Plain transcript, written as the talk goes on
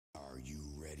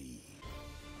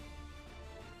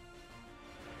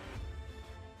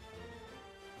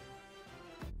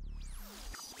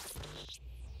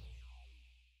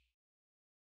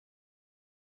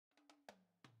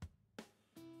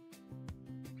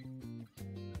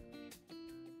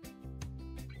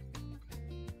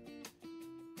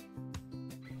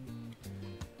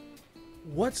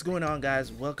What's going on, guys?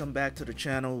 Welcome back to the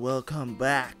channel. Welcome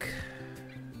back.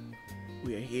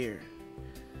 We are here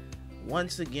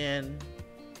once again.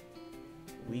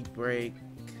 Week break.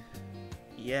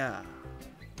 Yeah.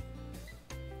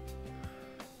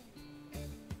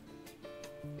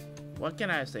 What can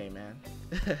I say, man?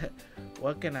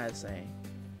 What can I say?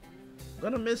 I'm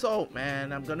gonna miss Ope,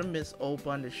 man. I'm gonna miss Ope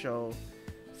on the show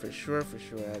for sure,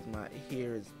 as my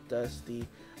hair is dusty.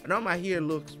 I know my hair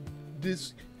looks,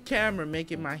 this camera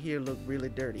making my hair look really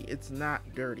dirty. It's not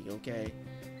dirty, okay?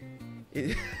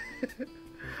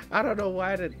 I don't know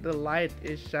why the light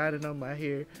is shining on my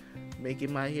hair,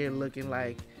 making my hair looking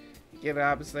like, you know what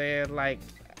I'm saying, like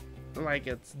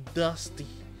it's dusty,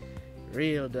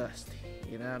 real dusty,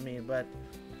 you know what I mean? But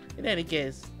in any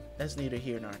case, that's neither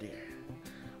here nor there.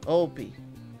 OP,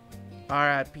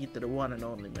 RIP to the one and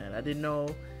only, man. I didn't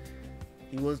know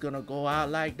he was gonna go out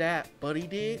like that, but he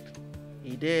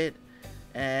did,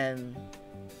 and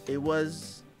it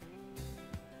was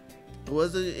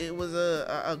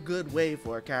a good way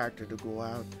for a character to go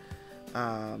out.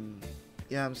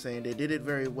 Yeah, I'm saying they did it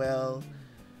very well.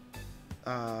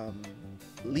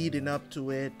 Leading up to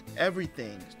it,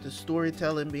 everything, the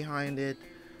storytelling behind it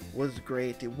was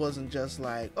great. It wasn't just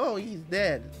like, oh, he's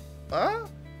dead, huh?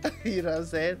 You know what I'm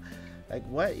saying? Like,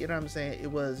 what? You know what I'm saying?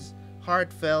 It was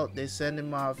heartfelt. They send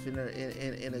him off in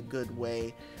a good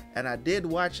way. And I did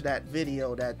watch that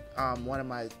video that one of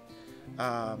my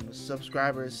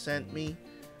subscribers sent me.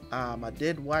 I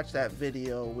did watch that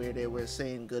video where they were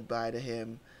saying goodbye to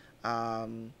him,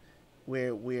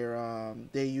 where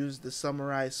they used the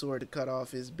samurai sword to cut off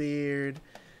his beard.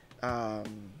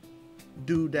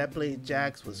 Dude that played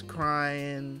Jax was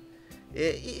crying.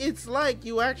 It's like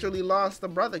you actually lost a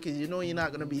brother, because you know you're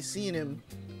not gonna be seeing him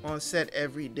on set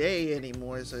every day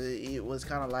anymore. So it was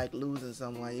kind of like losing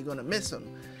someone. You're gonna miss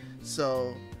him.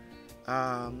 So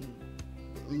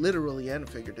literally and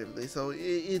figuratively. So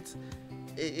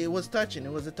it was touching.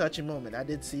 It was a touching moment. I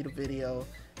did see the video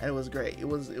and it was great. It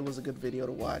was a good video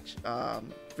to watch.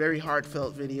 Very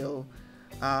heartfelt video.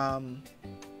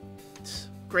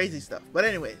 Crazy stuff. But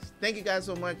anyways, thank you guys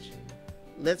so much.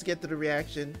 Let's get to the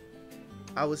reaction.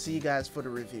 I will see you guys for the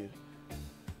review.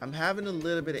 I'm having a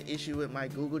little bit of issue with my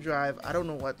Google Drive. I don't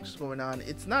know what's going on.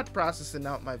 It's not processing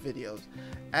out my videos,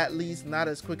 at least not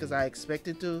as quick as I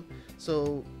expected to.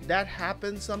 So that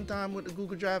happens sometime with the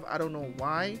Google Drive. I don't know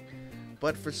why,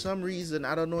 but for some reason,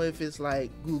 I don't know if it's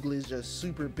like Google is just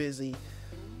super busy,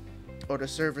 or the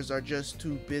servers are just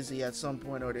too busy at some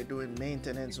point, or they're doing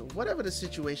maintenance, or whatever the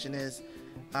situation is,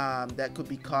 that could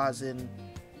be causing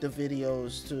the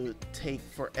videos to take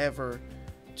forever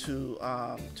to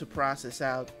process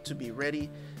out, to be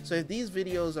ready. So if these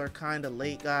videos are kind of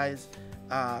late, guys,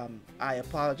 I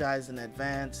apologize in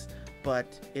advance, but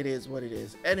it is what it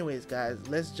is. Anyways, guys,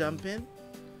 let's jump in.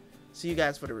 See you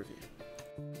guys for the review.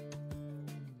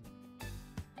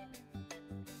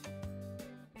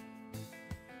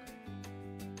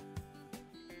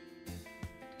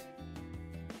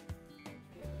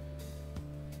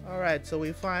 Alright, so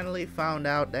we finally found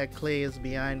out that Clay is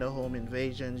behind the home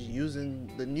invasions, using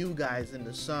the new guys in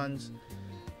the Suns.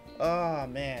 Oh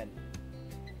man,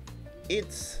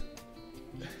 he's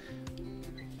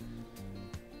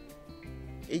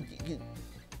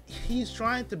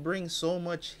trying to bring so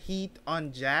much heat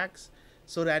on Jax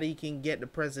so that he can get the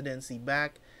presidency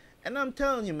back. And I'm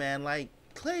telling you, man, like,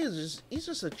 Clay is he's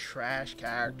just a trash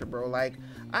character, bro. Like,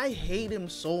 I hate him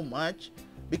so much,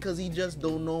 because he just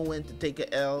don't know when to take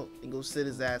a L and go sit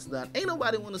his ass down. Ain't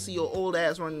nobody want to see your old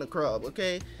ass running the club,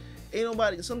 okay? Ain't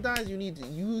nobody. Sometimes you need to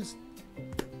use.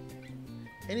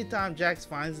 Anytime Jax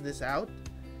finds this out,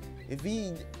 if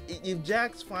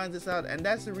Jax finds this out, and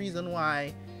that's the reason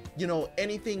why, you know,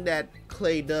 anything that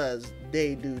Clay does,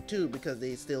 they do too, because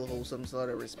they still hold some sort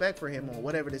of respect for him, or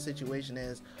whatever the situation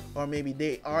is, or maybe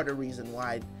they are the reason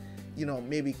why, you know,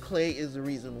 maybe Clay is the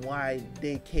reason why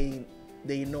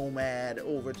they nomad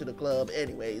over to the club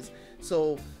anyways.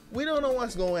 So we don't know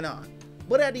what's going on,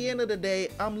 but at the end of the day,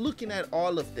 I'm looking at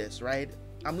all of this, right?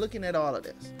 I'm looking at all of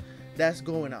this that's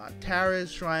going on. Tara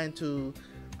is trying to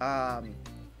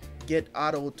get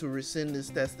Otto to rescind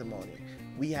his testimony.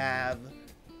 We have,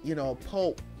 you know,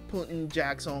 Pope putting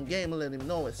Jax on game and letting him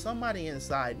know it's somebody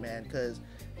inside, man, because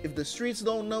if the streets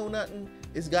don't know nothing,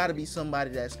 it's got to be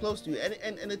somebody that's close to you.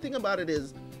 And the thing about it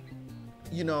is,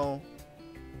 you know,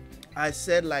 I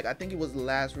said, like, I think it was the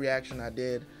last reaction I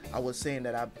did, I was saying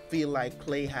that I feel like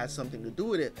Clay has something to do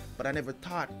with it, but I never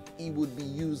thought he would be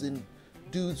using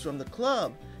dudes from the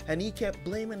club. And he kept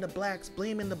blaming the blacks,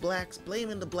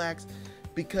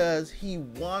 because he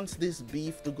wants this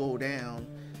beef to go down.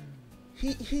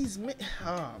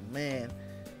 Oh man,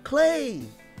 Clay,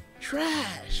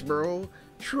 trash, bro.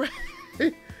 Trash.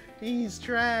 He's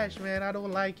trash, man. I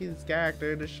don't like his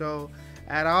character in the show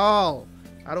at all.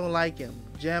 I don't like him.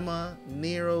 Gemma,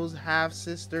 Nero's half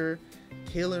sister,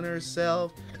 killing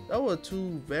herself. That were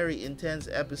two very intense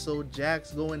episodes.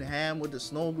 Jax going ham with the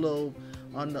snow globe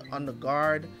on the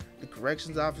guard, the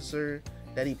corrections officer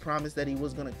that he promised that he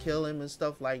was gonna kill him and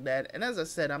stuff like that. And as I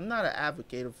said, I'm not an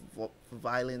advocate for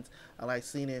violence. I like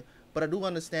seeing it, but I do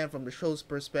understand from the show's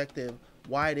perspective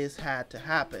why this had to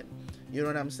happen. You know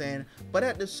what I'm saying? But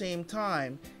at the same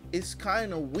time, it's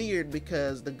kind of weird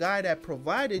because the guy that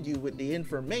provided you with the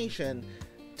information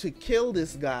to kill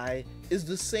this guy is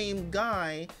the same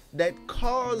guy that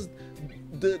caused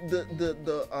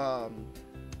the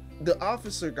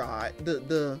officer guy,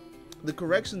 the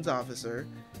corrections officer,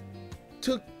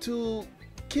 to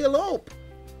kill Hope.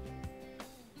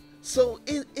 So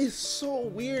it is so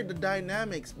weird, the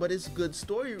dynamics, but it's good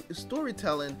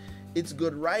storytelling. It's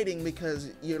good writing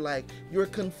because you're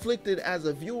conflicted as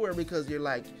a viewer because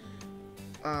you're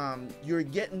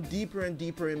getting deeper and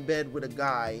deeper in bed with a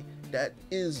guy that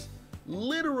is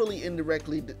literally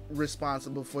indirectly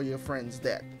responsible for your friend's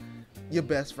death, your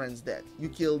best friend's death. You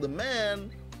killed a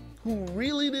man who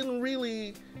really didn't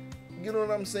really, you know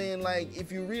what I'm saying? Like,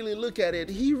 if you really look at it,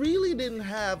 he really didn't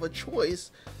have a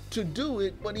choice to do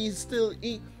it, but he's still,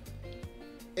 in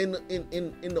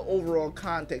the overall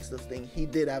context of things, he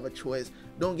did have a choice.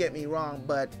 Don't get me wrong,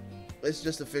 but it's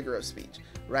just a figure of speech,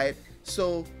 right?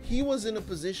 So he was in a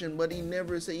position, but he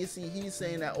never said, you see, he's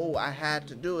saying that, oh, I had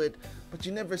to do it, but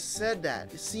you never said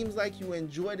that. It seems like you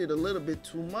enjoyed it a little bit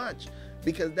too much,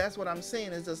 because that's what I'm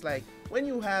saying. It's just like, when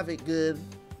you have it good,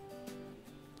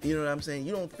 you know what I'm saying,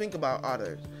 you don't think about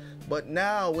others. But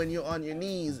now when you're on your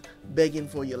knees begging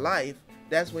for your life,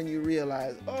 that's when you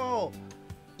realize, oh,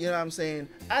 you know what I'm saying,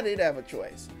 I did have a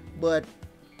choice. But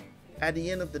at the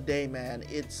end of the day, man,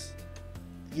 it's,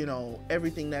 you know,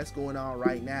 everything that's going on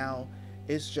right now,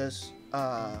 it's just,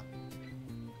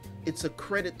 it's a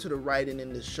credit to the writing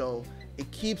in this show. It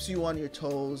keeps you on your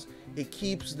toes. It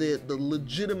keeps the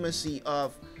legitimacy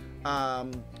of,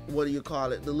 what do you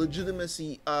call it? The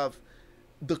legitimacy of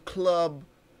the club,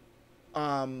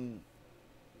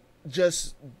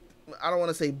 just, I don't want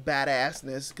to say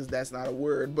badassness because that's not a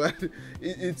word, but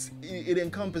it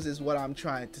encompasses what I'm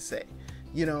trying to say,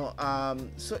 you know.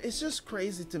 So it's just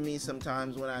crazy to me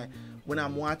sometimes when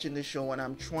I'm watching the show and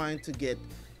I'm trying to get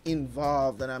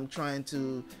involved and I'm trying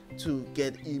to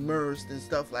get immersed and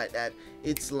stuff like that.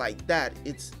 It's like that.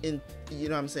 It's in, you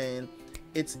know what I'm saying?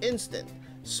 It's instant.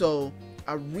 So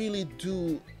I really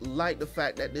do like the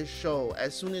fact that this show,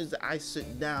 as soon as I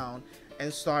sit down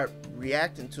and start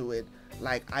reacting to it,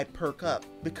 like, I perk up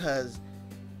because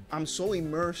I'm so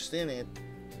immersed in it,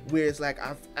 where it's like,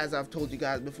 as I've told you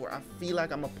guys before, I feel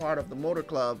like I'm a part of the motor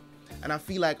club, and I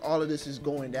feel like all of this is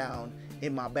going down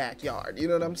in my backyard, you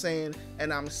know what I'm saying?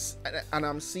 And I'm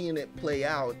seeing it play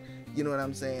out, you know what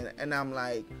I'm saying? And I'm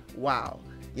like, wow,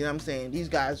 you know what I'm saying? These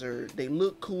guys they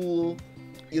look cool,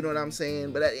 you know what I'm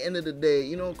saying? But at the end of the day,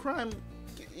 you know, crime,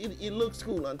 it looks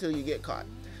cool until you get caught.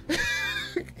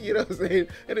 You know what I'm saying?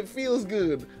 And it feels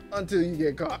good until you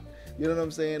get caught. You know what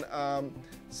I'm saying?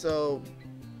 So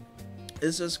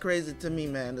it's just crazy to me,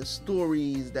 man. The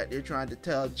stories that they're trying to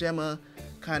tell. Gemma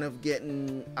kind of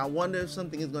getting, I wonder if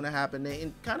something is going to happen.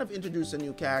 They kind of introduce a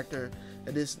new character,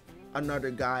 this another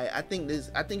guy. I think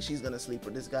she's going to sleep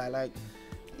with this guy. Like,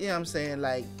 you know what I'm saying?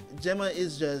 Like, Gemma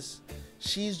is just,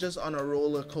 she's just on a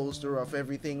roller coaster of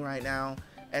everything right now.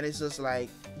 And it's just like,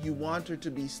 you want her to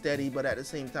be steady, but at the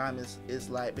same time, it's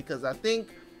like, because I think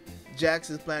Jax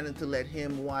is planning to let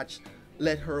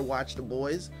her watch the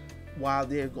boys while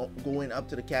they're going up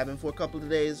to the cabin for a couple of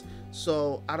days.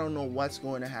 So I don't know what's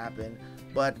going to happen,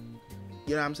 but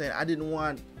you know what I'm saying? I didn't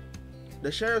want, the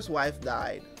sheriff's wife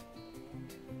died.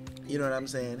 You know what I'm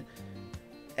saying?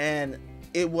 And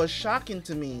it was shocking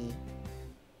to me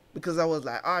because I was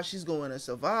like, oh, she's going to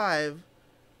survive.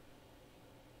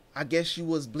 I guess she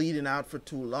was bleeding out for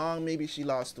too long. Maybe she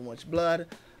lost too much blood.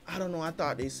 I don't know. I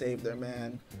thought they saved her,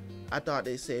 man. I thought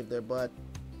they saved her, but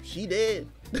she did.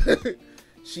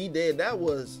 She did. That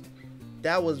was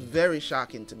very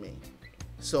shocking to me.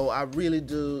 So I really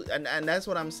do, and that's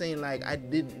what I'm saying. Like, I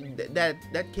didn't,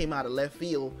 that came out of left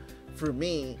field for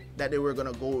me, that they were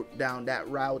gonna go down that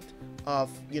route of,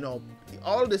 you know,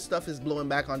 all this stuff is blowing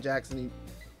back on Jackson.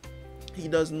 He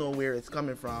doesn't know where it's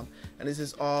coming from, and this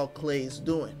is all Clay's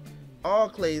doing. All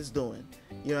Clay's doing.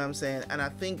 You know what I'm saying? And I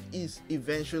think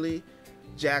eventually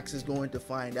Jax is going to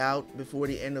find out before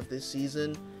the end of this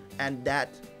season, and that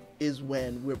is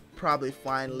when we're probably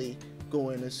finally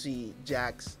going to see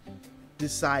Jax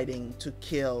deciding to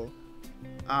kill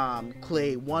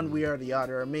Clay one way or the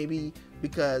other, or maybe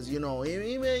because, you know,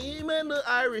 even the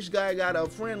Irish guy got a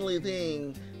friendly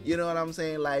thing. You know what I'm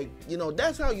saying? Like, you know,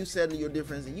 that's how you settle your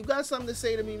differences. You got something to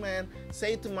say to me, man,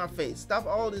 say it to my face. Stop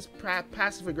all this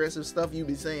passive aggressive stuff you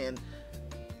be saying.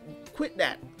 Quit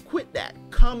that. Quit that.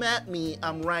 Come at me.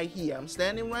 I'm right here. I'm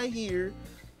standing right here.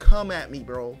 Come at me,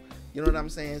 bro. You know what I'm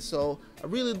saying? So I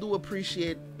really do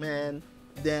appreciate, man,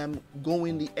 them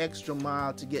going the extra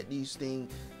mile to get these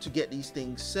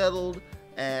things settled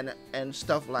and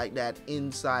stuff like that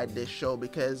inside this show,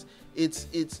 because it's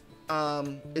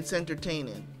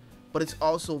entertaining, but it's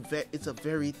also it's a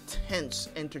very tense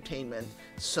entertainment,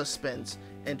 suspense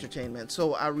entertainment.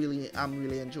 So I'm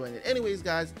really enjoying it. Anyways,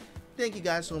 guys, thank you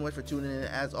guys so much for tuning in.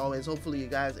 As always, hopefully you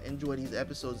guys enjoy these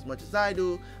episodes as much as I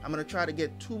do. I'm gonna try to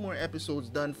get 2 more episodes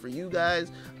done for you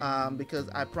guys, because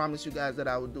I promised you guys that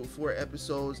I would do 4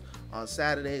 episodes on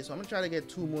Saturday. So I'm gonna try to get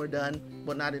 2 more done,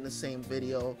 but not in the same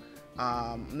video.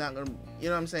 I'm not gonna, you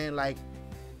know what I'm saying, like,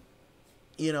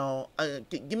 you know,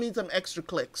 give me some extra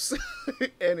clicks.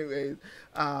 Anyways,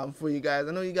 for you guys,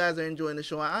 I know you guys are enjoying the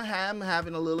show. I am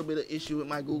having a little bit of issue with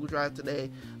my Google Drive today.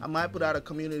 I might put out a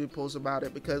community post about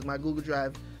it, because my Google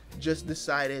Drive just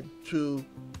decided to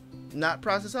not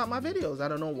process out my videos. I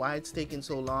don't know why it's taking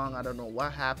so long. I don't know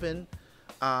what happened,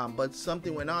 but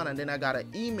something went on, and then I got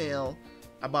an email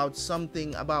about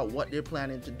something about what they're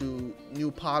planning to do, new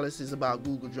policies about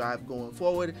Google Drive going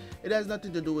forward. It has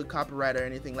nothing to do with copyright or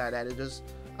anything like that. It's just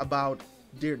about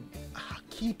their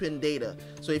keeping data.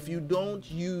 So if you don't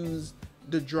use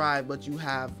the drive, but you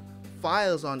have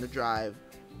files on the drive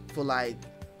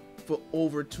for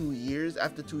over 2 years,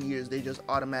 after 2 years they just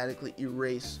automatically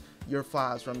erase your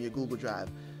files from your Google Drive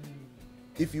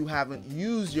if you haven't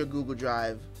used your Google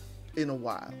Drive in a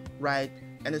while, right?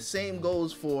 And the same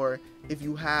goes for if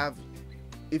you have,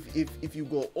 if you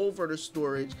go over the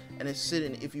storage and it's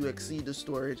sitting, if you exceed the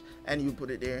storage and you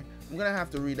put it there. I'm gonna have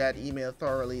to read that email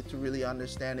thoroughly to really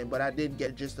understand it, but I did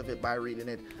get gist of it by reading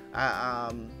it.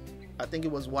 I think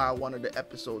it was while one of the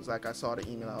episodes, like, I saw the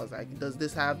email, I was like, does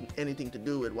this have anything to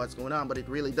do with what's going on? But it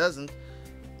really doesn't,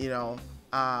 you know.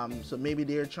 So maybe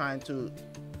they're trying to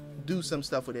do some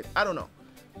stuff with it, I don't know.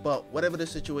 But whatever the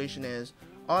situation is,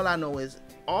 all I know is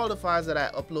all the files that I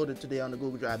uploaded today on the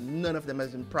Google Drive, none of them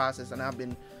has been processed,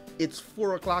 and it's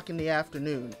 4 o'clock in the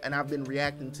afternoon, and I've been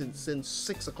reacting since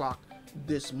 6 o'clock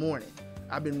this morning.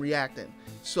 I've been reacting.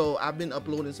 So I've been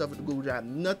uploading stuff to the Google Drive.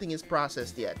 Nothing is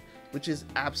processed yet, which is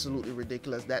absolutely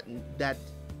ridiculous. That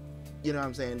you know what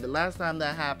I'm saying? The last time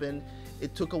that happened,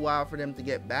 it took a while for them to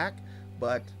get back,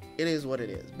 but it is what it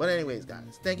is. But anyways,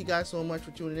 guys, thank you guys so much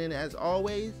for tuning in. As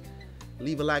always,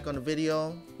 leave a like on the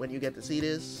video when you get to see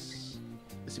this.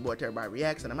 It's your boy Everybody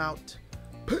Reacts, and I'm out.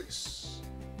 Peace.